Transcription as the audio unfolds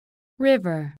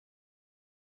river,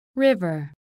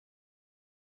 river.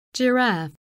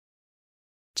 Giraffe,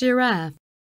 giraffe.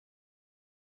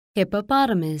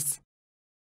 Hippopotamus,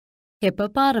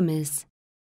 hippopotamus.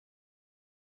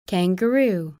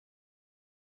 Kangaroo,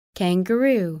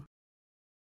 kangaroo.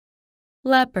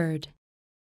 Leopard,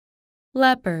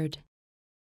 leopard.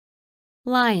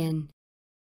 Lion,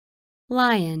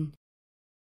 lion.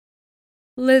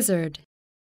 Lizard,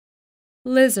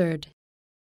 lizard.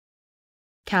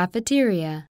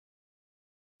 Cafeteria,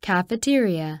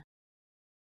 cafeteria.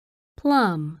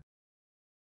 Plum,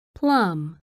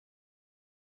 plum.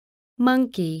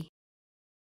 Monkey,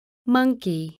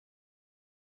 monkey.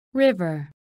 River,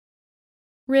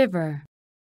 river.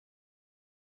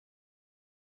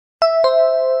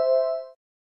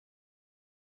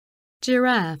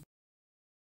 Giraffe,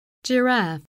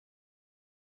 giraffe.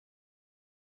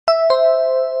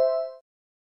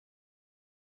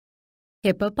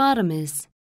 Hippopotamus,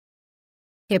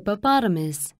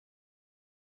 hippopotamus.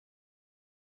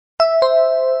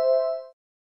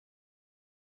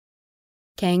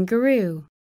 Kangaroo,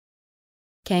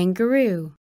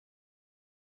 kangaroo.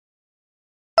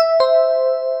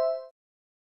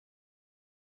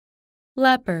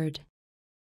 Leopard,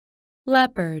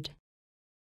 leopard.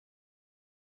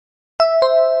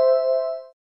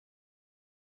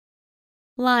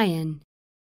 Lion,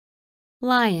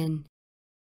 lion.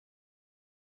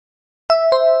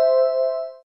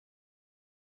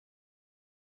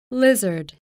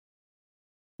 Lizard,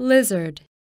 lizard.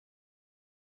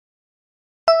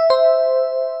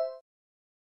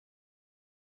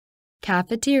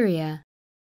 Cafeteria,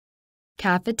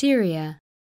 cafeteria.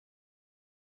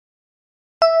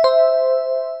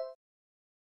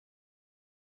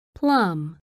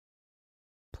 Plum,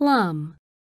 plum.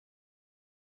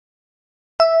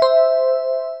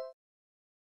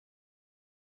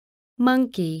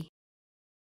 Monkey,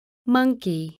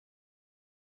 monkey.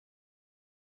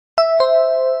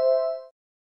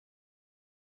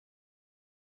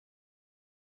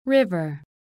 River,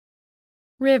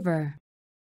 river.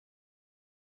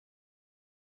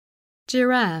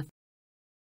 Giraffe,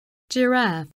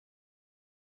 giraffe.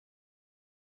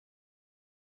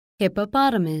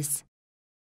 Hippopotamus,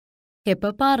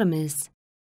 hippopotamus.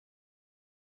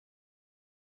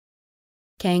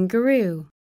 Kangaroo,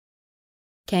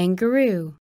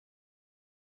 kangaroo.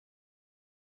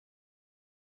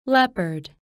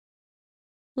 Leopard,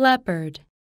 leopard.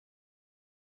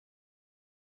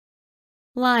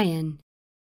 Lion,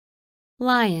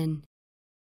 lion.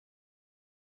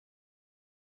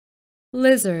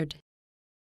 Lizard,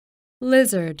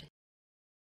 lizard.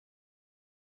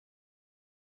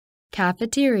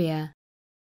 Cafeteria,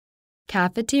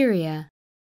 cafeteria.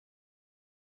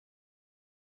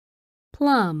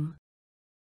 Plum,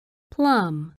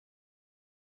 plum.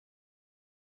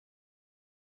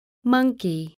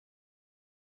 Monkey,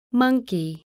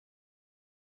 monkey.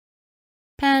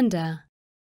 Panda,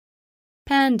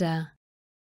 panda.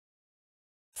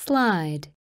 Slide,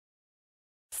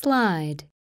 slide.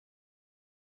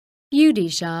 Beauty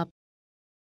shop,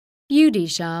 beauty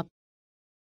shop.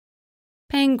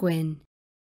 Penguin,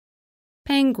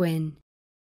 penguin.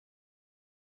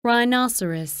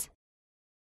 Rhinoceros,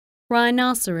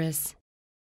 rhinoceros.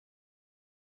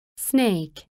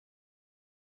 Snake,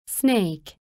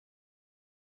 snake.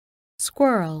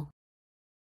 Squirrel,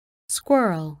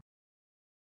 squirrel.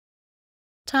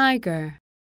 Tiger,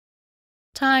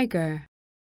 tiger.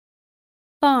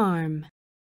 Farm,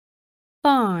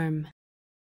 farm.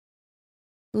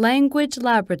 Language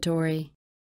laboratory,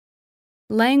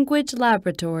 language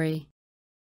laboratory.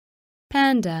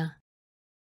 Panda,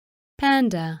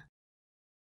 panda.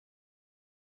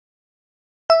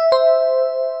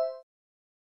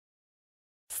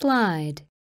 Slide,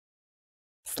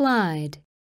 slide.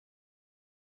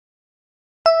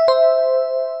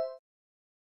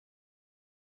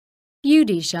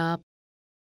 Beauty shop,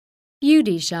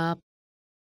 beauty shop.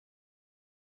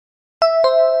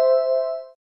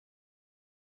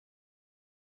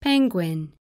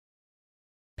 Penguin,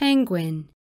 penguin.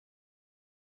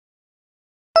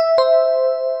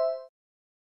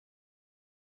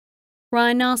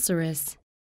 Rhinoceros,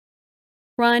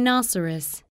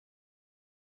 rhinoceros.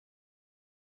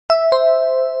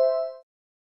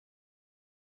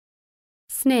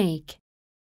 Snake,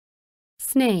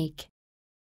 snake.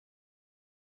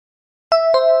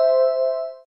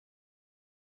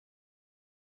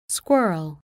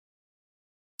 Squirrel,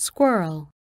 squirrel.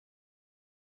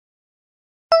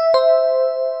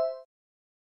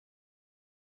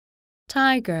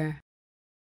 Tiger,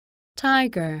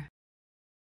 tiger.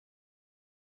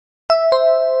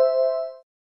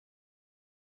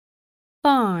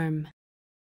 Farm,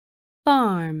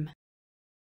 farm,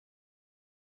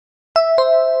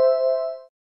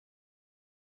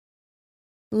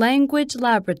 language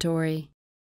laboratory,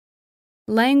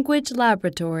 language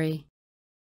laboratory,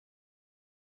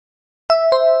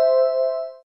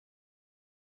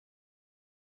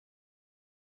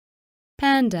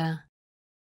 panda,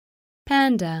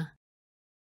 panda,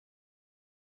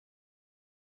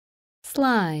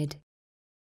 slide,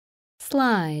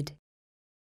 slide,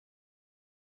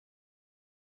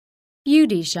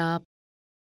 beauty shop,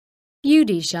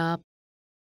 beauty shop,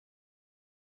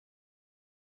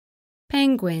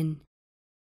 penguin,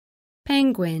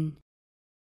 penguin,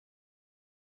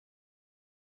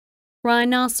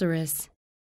 rhinoceros,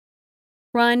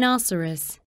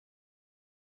 rhinoceros,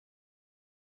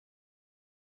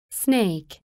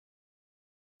 snake,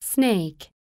 snake,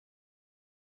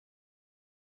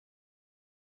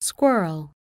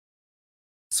 squirrel,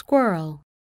 squirrel,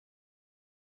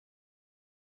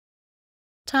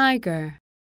 tiger,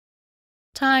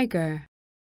 tiger,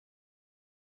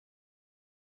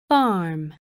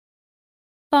 farm,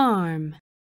 farm,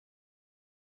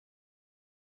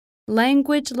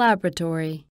 language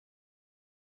laboratory,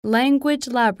 language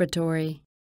laboratory,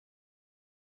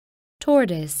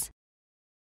 tortoise,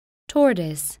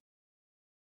 tortoise,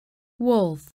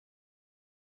 wolf,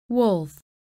 wolf,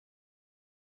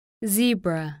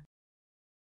 zebra,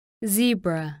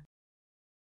 zebra,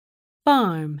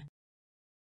 farm,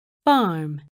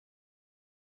 farm,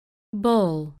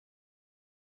 bull,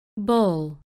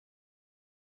 bull,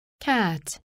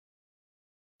 cat,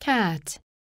 cat,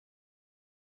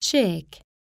 chick,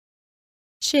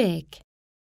 chick,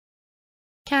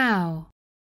 cow,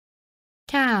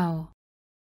 cow,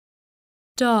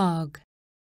 dog,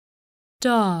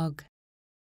 dog,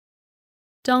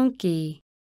 donkey,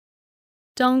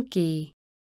 donkey,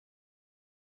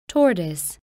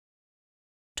 tortoise,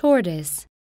 tortoise,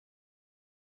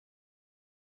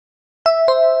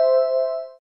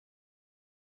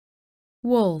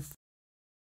 wolf,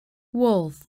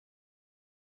 wolf,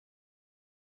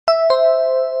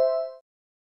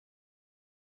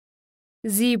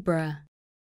 zebra,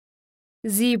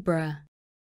 zebra,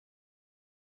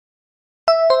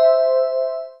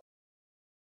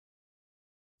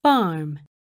 farm,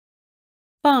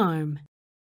 farm,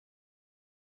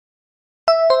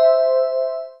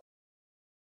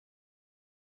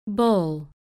 bull,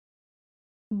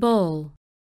 bull,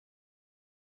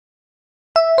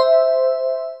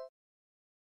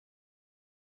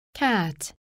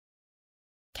 cat,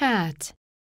 cat,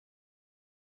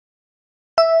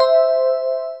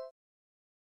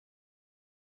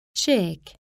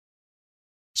 chick,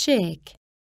 chick,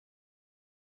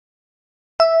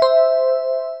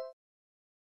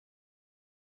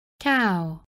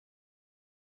 cow,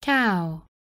 cow,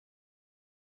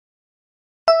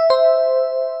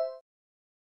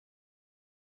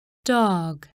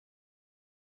 dog,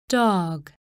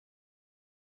 dog,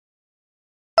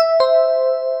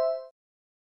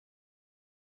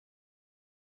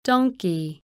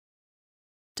 donkey,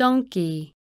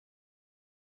 donkey,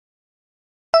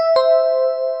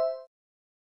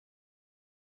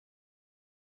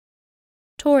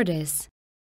 tortoise,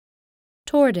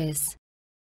 tortoise,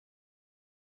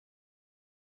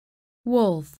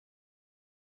 wolf,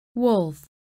 wolf,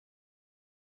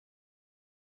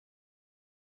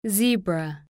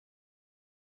 zebra,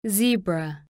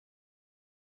 zebra,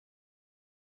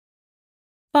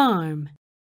 farm,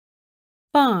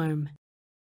 farm,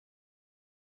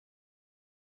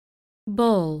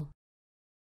 bull,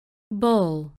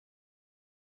 bull,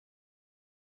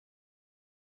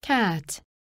 cat,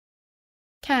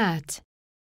 cat,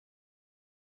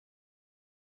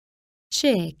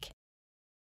 chick,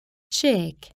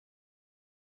 chick,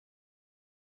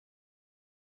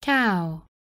 cow,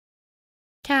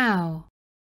 cow,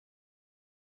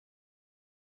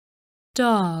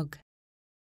 dog,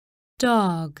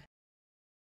 dog,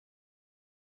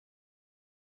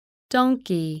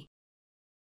 donkey,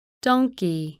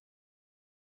 donkey,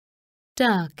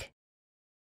 duck,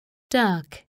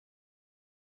 duck,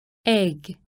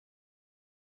 egg,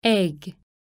 egg,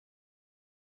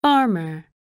 farmer,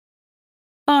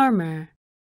 farmer,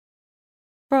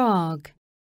 frog,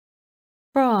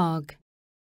 frog,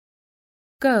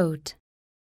 goat,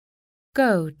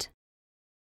 goat,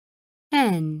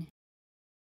 hen,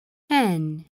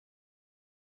 hen,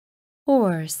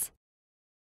 horse,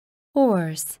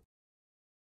 horse,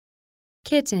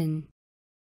 kitten,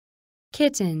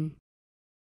 kitten,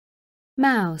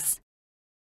 mouse,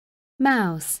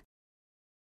 mouse,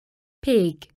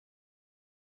 pig,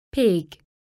 pig,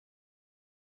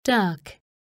 duck,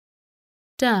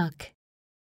 duck.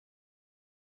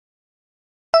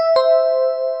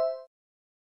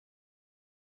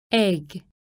 egg,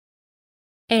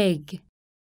 egg.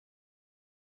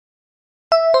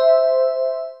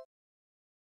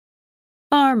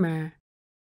 Farmer,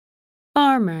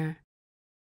 farmer.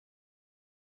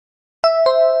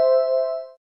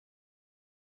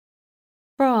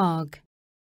 Frog,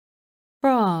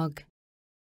 frog.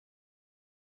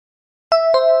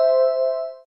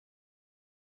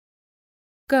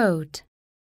 Goat,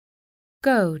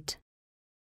 goat.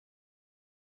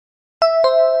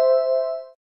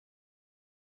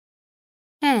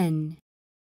 Hen,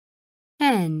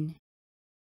 hen.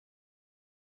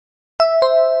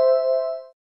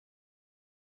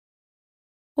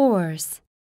 Horse,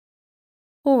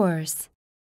 horse.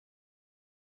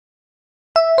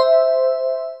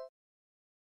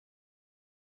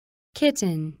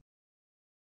 Kitten,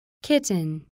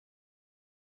 kitten.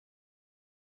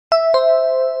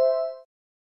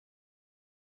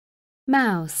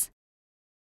 Mouse,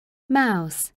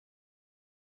 mouse.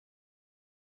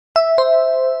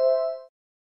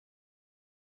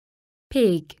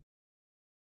 Pig,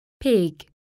 pig.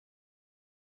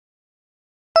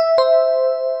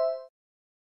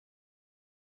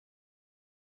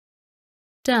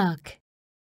 Duck,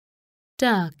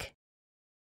 duck.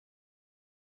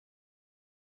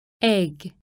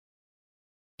 Egg,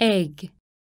 egg.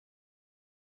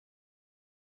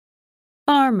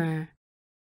 Farmer,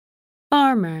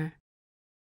 farmer.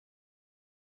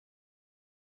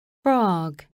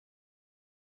 Frog,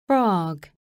 frog.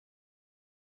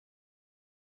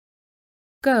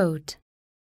 Goat,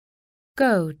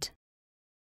 goat.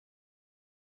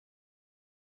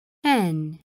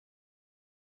 Hen,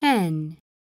 hen.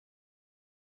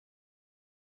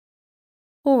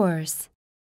 Horse,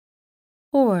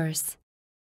 horse.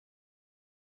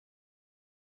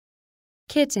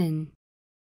 Kitten,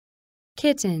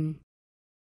 kitten.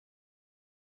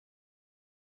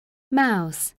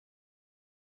 Mouse,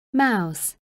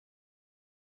 mouse.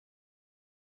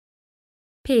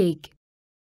 Pig,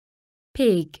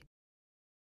 pig.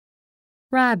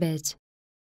 Rabbit,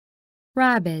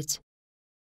 rabbit.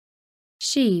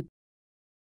 Sheep,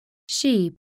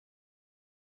 sheep.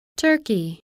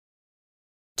 Turkey,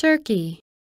 turkey.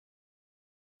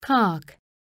 Cock,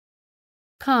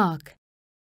 cock.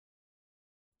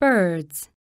 Birds,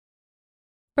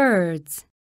 birds.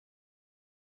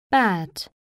 Bat,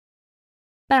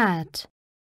 bat.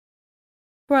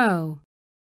 Crow,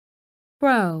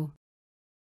 crow.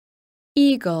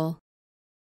 Eagle,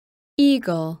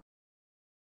 eagle.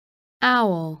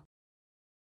 Owl,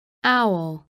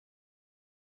 owl.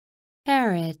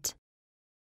 Parrot,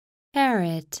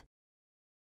 parrot.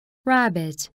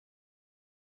 Rabbit,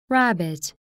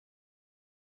 rabbit.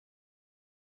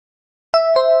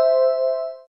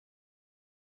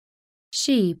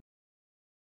 Sheep,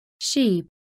 sheep.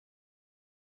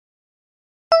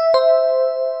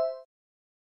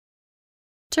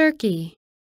 Turkey,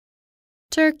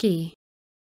 turkey.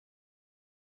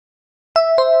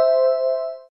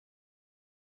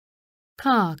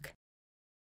 Cock,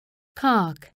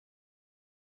 cock.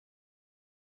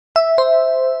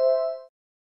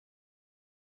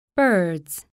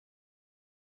 Birds,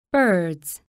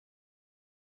 birds.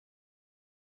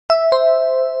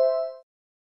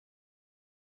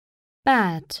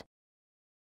 Bat,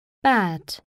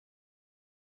 bat.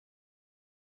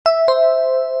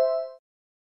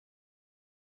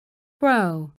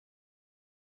 Crow,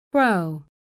 crow.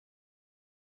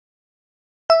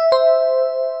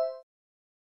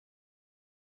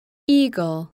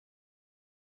 Eagle,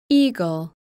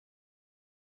 eagle.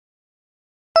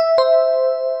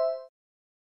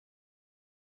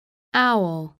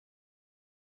 Owl,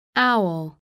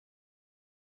 owl.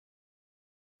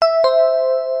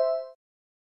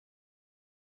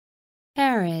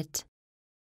 Parrot,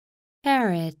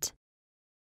 parrot.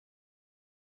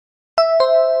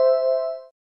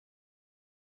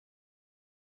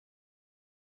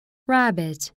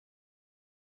 Rabbit,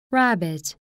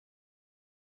 rabbit.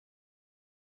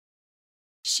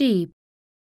 Sheep,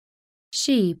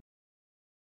 sheep.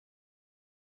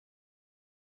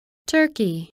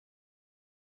 Turkey,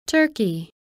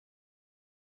 turkey.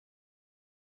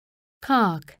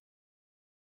 Cock,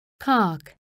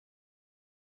 cock.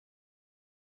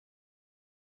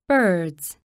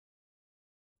 Birds,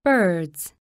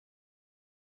 birds.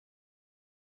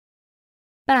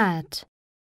 Bat,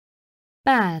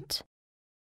 bat.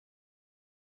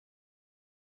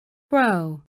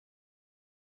 Crow,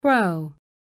 crow.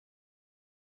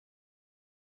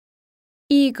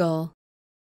 Eagle,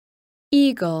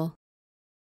 eagle.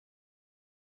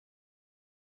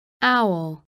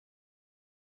 Owl,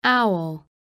 owl.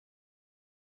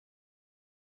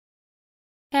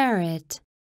 Parrot,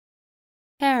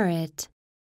 parrot.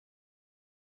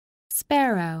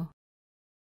 sparrow,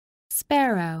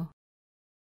 sparrow.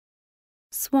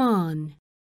 Swan,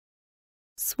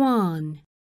 swan.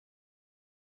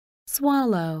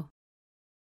 Swallow,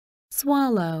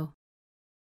 swallow.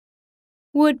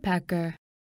 Woodpecker,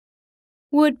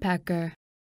 woodpecker.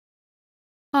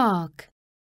 Hawk,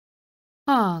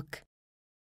 hawk.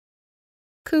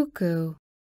 Cuckoo,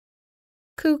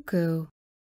 cuckoo.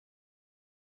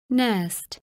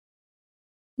 Nest,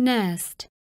 nest.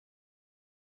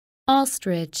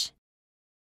 Ostrich,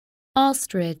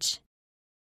 ostrich.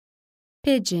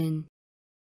 Pigeon,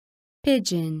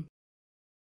 pigeon.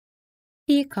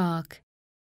 Peacock,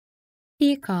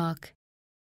 peacock.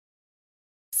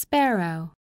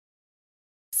 Sparrow,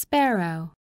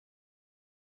 sparrow.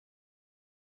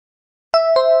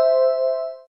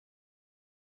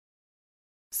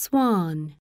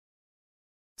 Swan,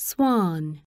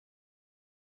 swan.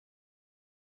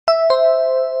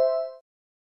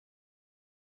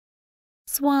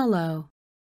 Swallow,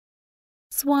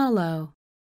 swallow.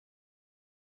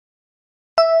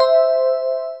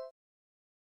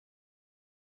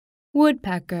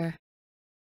 Woodpecker,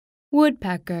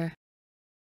 woodpecker.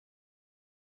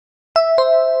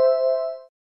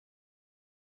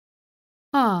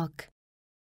 Hawk,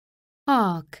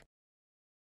 hawk.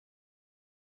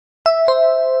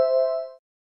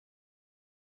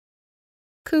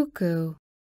 Cuckoo,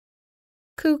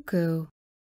 cuckoo.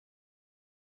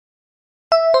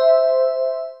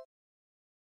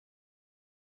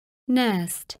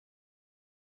 Nest,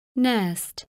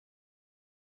 nest.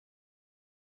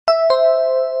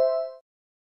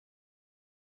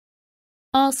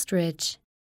 Ostrich,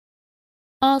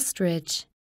 ostrich.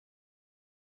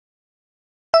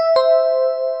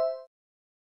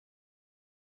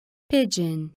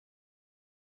 Pigeon,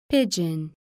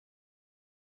 pigeon.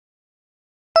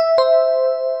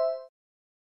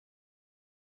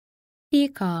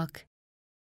 Peacock,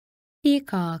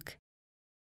 peacock.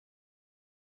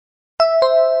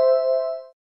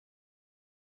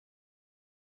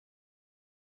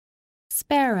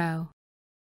 Sparrow,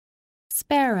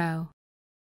 sparrow.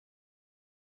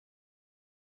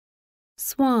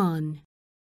 Swan,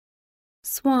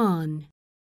 swan.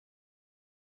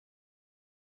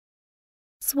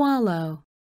 Swallow,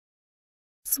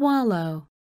 swallow.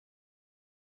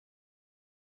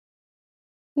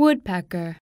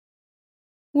 Woodpecker,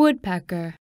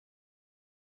 woodpecker.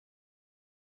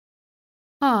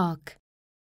 Hawk,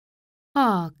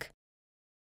 hawk.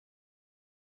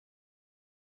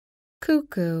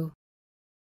 Cuckoo,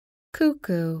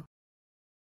 cuckoo.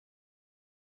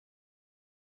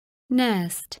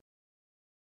 Nest,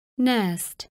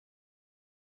 nest.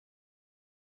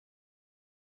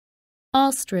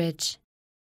 Ostrich,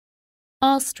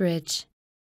 ostrich.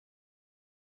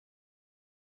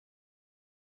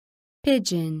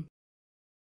 Pigeon,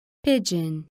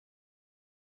 pigeon.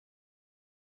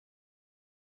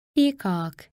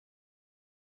 Peacock,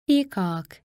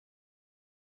 peacock.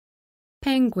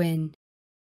 Penguin,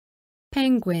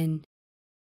 penguin.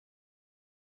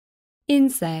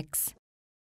 Insects,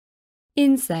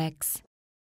 insects.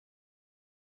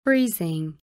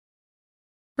 Freezing,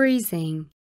 freezing.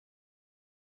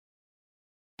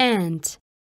 Ant,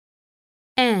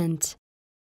 ant.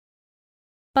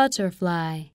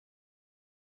 Butterfly,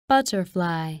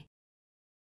 butterfly.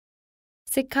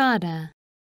 Cicada,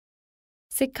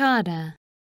 cicada.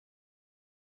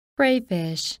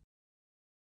 Crayfish,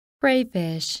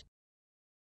 crayfish.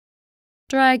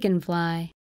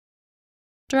 Dragonfly,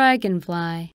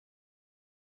 dragonfly.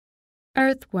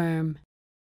 Earthworm,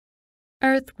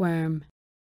 earthworm.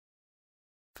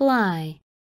 Fly,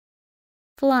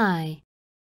 fly.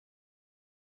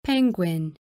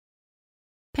 Penguin,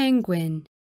 penguin.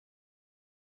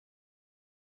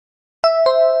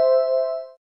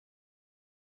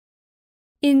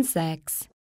 Insects,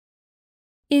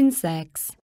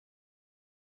 insects.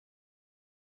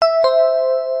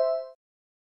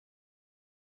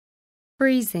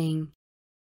 Freezing,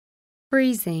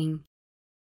 freezing.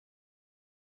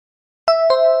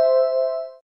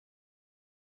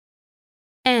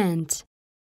 Ant,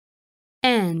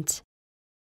 ant.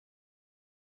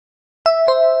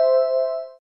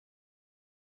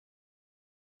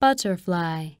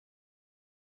 Butterfly,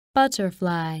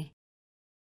 butterfly.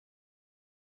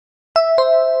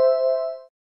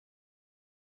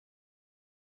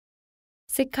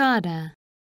 Cicada,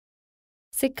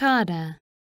 cicada.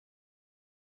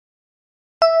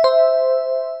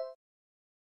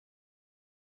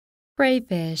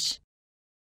 Crayfish,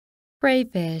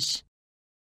 crayfish.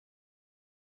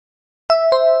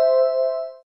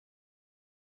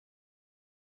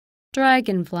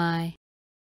 Dragonfly,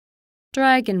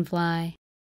 dragonfly.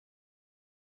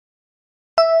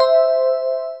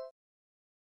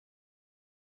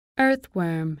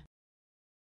 earthworm,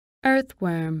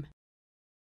 earthworm.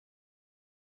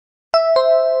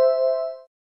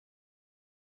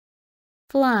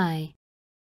 Fly,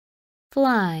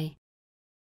 fly.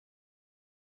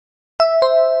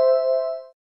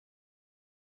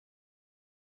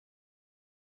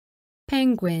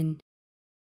 Penguin,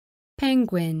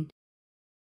 penguin.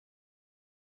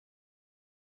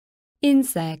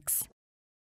 Insects,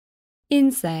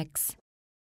 insects.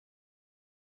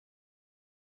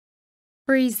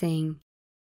 Freezing,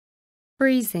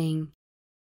 freezing.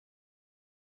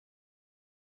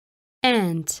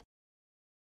 Ant,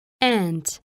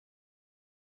 ant.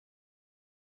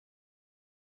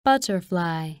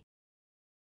 Butterfly,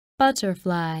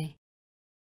 butterfly.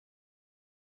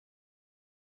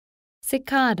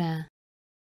 Cicada,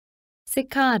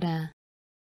 cicada.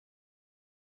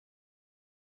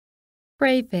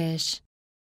 Crayfish,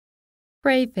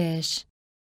 crayfish.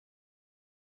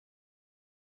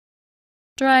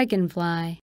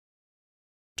 Dragonfly,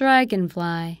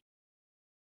 dragonfly.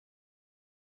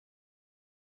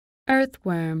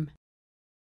 Earthworm,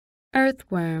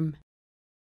 earthworm.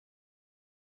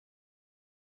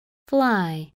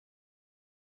 Fly,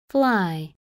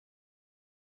 fly.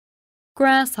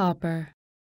 Grasshopper,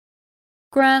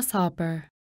 grasshopper.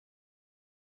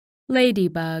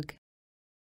 Ladybug,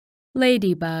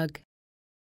 ladybug.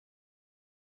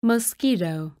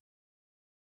 Mosquito,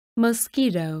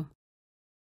 mosquito.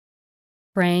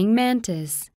 Praying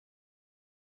mantis,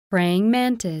 praying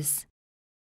mantis.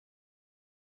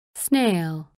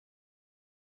 Snail,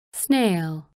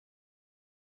 snail.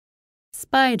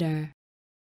 Spider,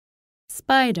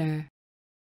 spider.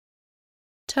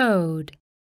 Toad,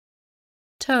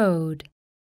 toad.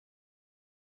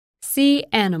 Sea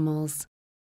animals,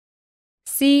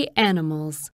 sea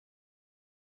animals.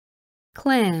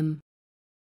 Clam,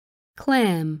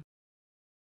 clam.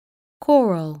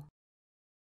 Coral,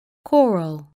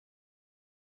 coral.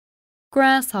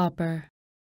 Grasshopper,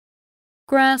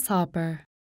 grasshopper.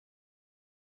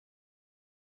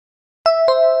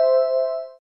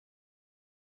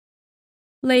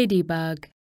 Ladybug,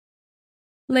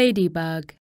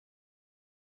 ladybug.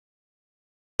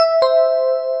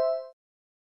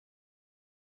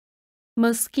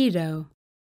 Mosquito,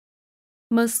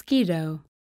 mosquito.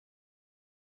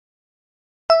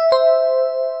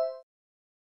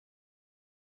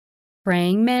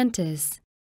 Praying mantis,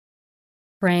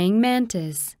 praying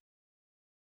mantis.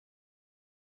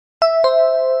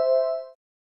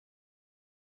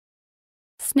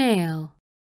 Snail,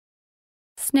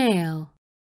 snail.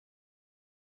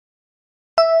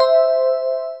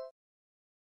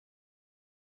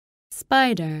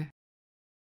 Spider,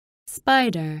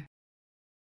 spider.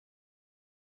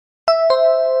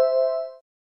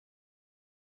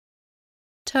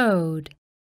 Toad,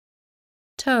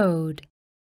 toad.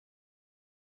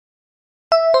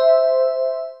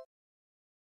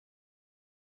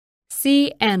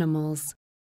 Sea animals,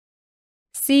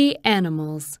 sea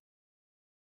animals.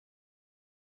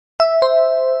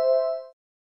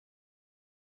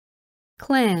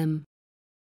 Clam,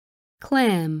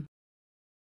 clam.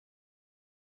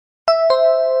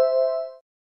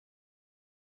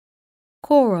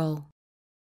 Coral,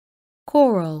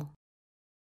 coral.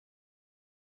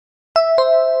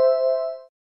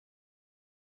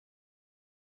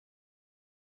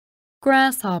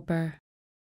 Grasshopper,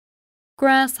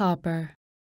 grasshopper.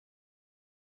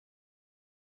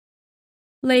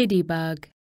 Ladybug,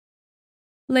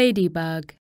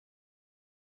 ladybug.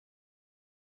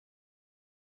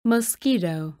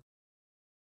 Mosquito,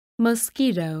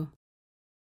 mosquito.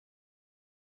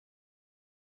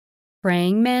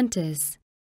 Praying mantis,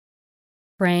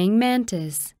 praying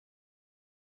mantis.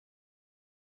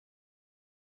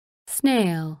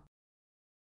 Snail,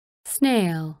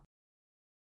 snail.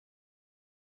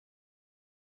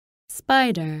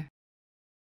 Spider,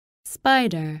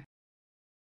 spider.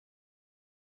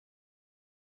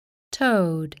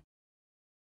 Toad,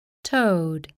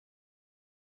 toad.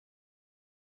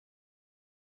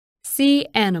 Sea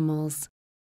animals,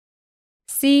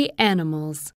 sea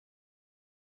animals.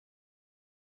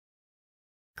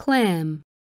 Clam,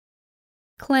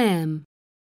 clam.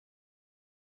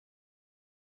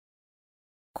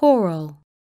 Coral,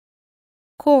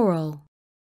 coral.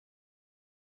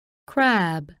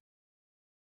 Crab,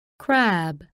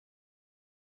 crab.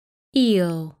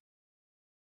 Eel,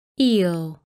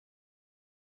 eel.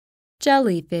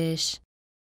 Jellyfish,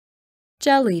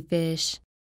 jellyfish.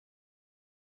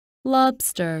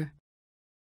 Lobster,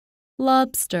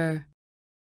 lobster.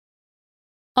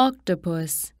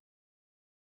 Octopus,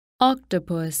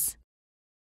 octopus.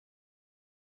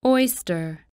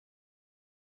 Oyster,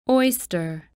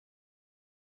 oyster.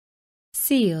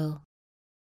 seal,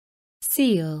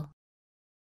 seal.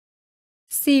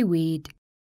 Seaweed,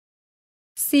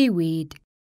 seaweed.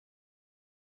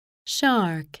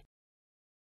 Shark,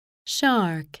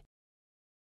 shark.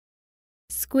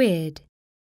 Squid,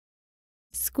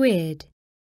 squid.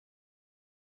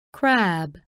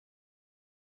 Crab,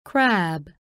 crab.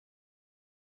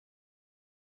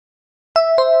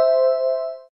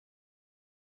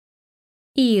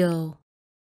 Eel,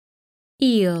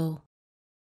 eel.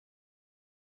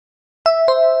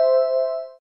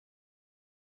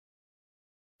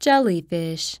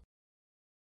 Jellyfish,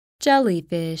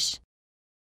 jellyfish.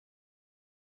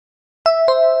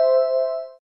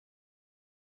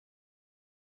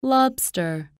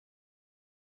 Lobster,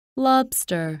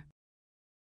 lobster.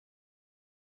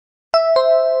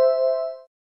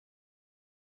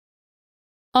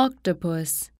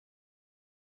 Octopus,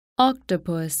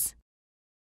 octopus.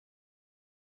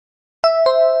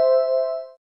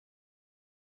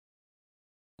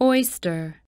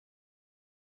 Oyster,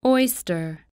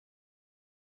 oyster.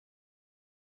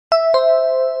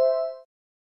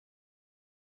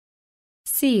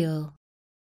 Seal,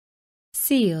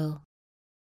 seal.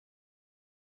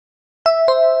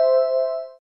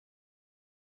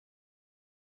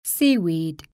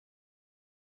 Seaweed,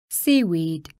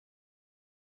 seaweed.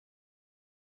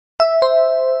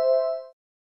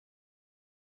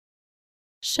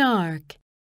 Shark,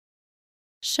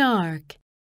 shark.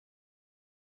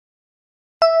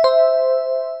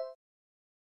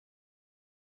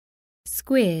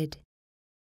 Squid,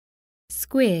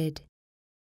 squid.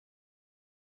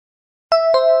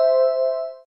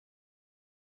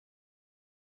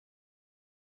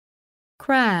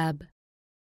 Crab,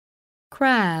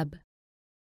 crab.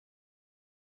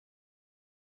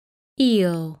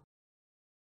 Eel,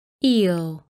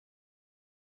 eel.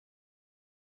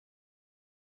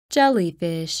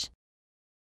 Jellyfish,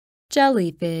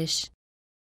 jellyfish.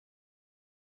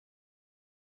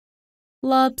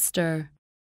 Lobster,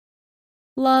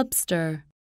 lobster.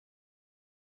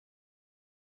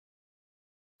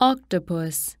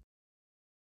 Octopus,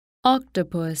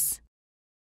 octopus.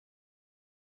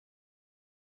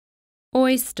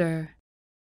 Oyster,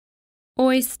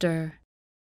 oyster.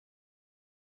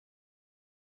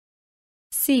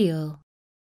 Seal,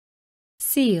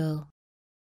 seal.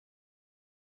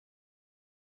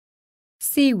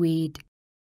 Seaweed,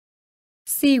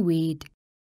 seaweed.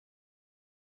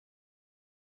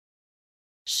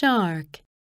 Shark,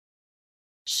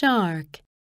 shark.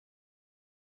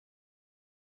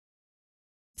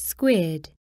 Squid,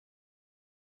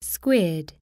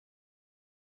 squid.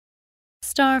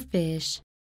 Starfish,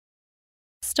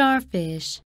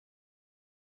 starfish.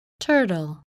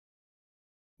 Turtle,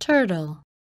 turtle.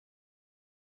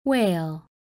 Whale,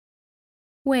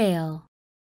 whale.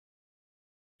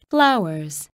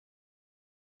 Flowers,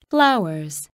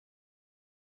 flowers.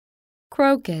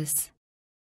 Crocus,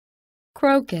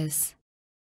 crocus.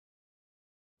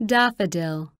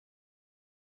 Daffodil,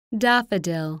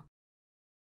 daffodil.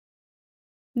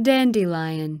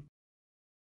 Dandelion,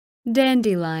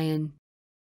 dandelion.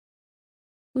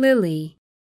 Lily,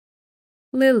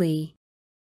 lily.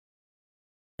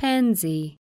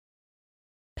 Pansy,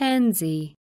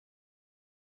 pansy.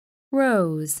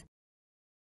 Rose,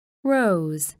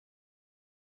 rose.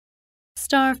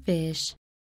 Starfish,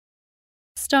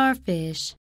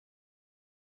 starfish.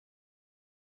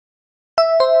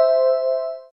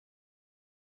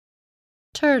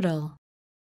 Turtle,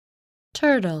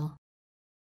 turtle.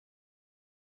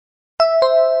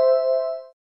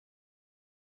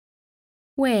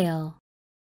 Whale,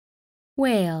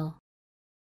 whale.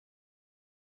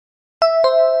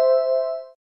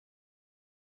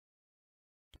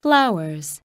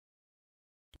 Flowers,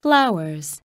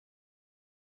 flowers.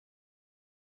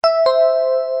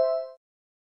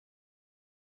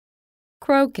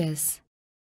 Crocus,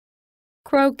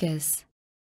 crocus.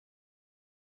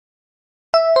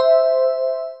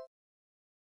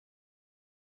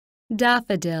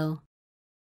 Daffodil,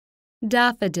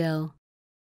 daffodil.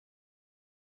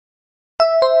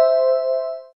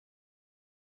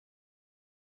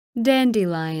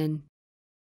 Dandelion,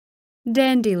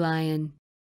 dandelion.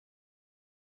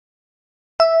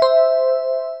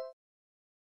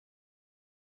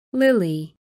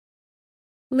 Lily,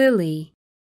 lily.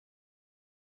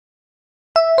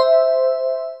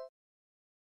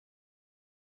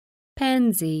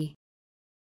 Pansy,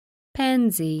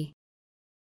 pansy.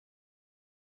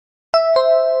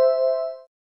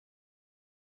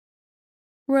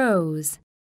 Rose,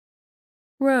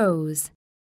 rose.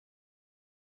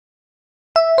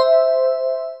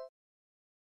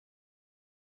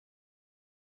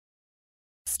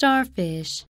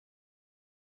 Starfish,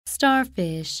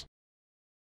 starfish,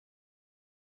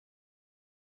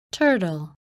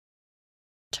 turtle,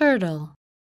 turtle,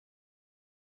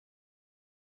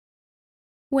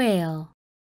 whale,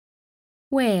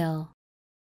 whale,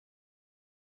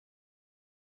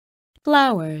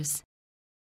 flowers,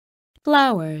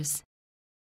 flowers,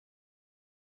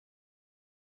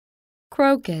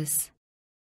 crocus,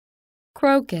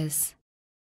 crocus,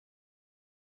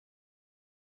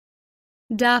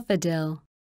 daffodil,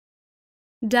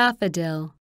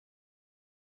 daffodil,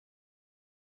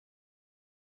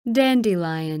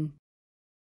 dandelion,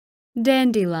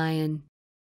 dandelion,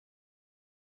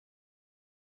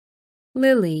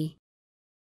 lily,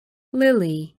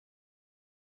 lily,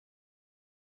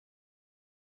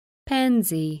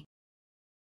 pansy,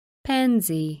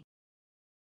 pansy,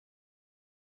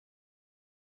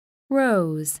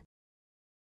 rose,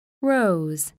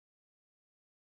 rose,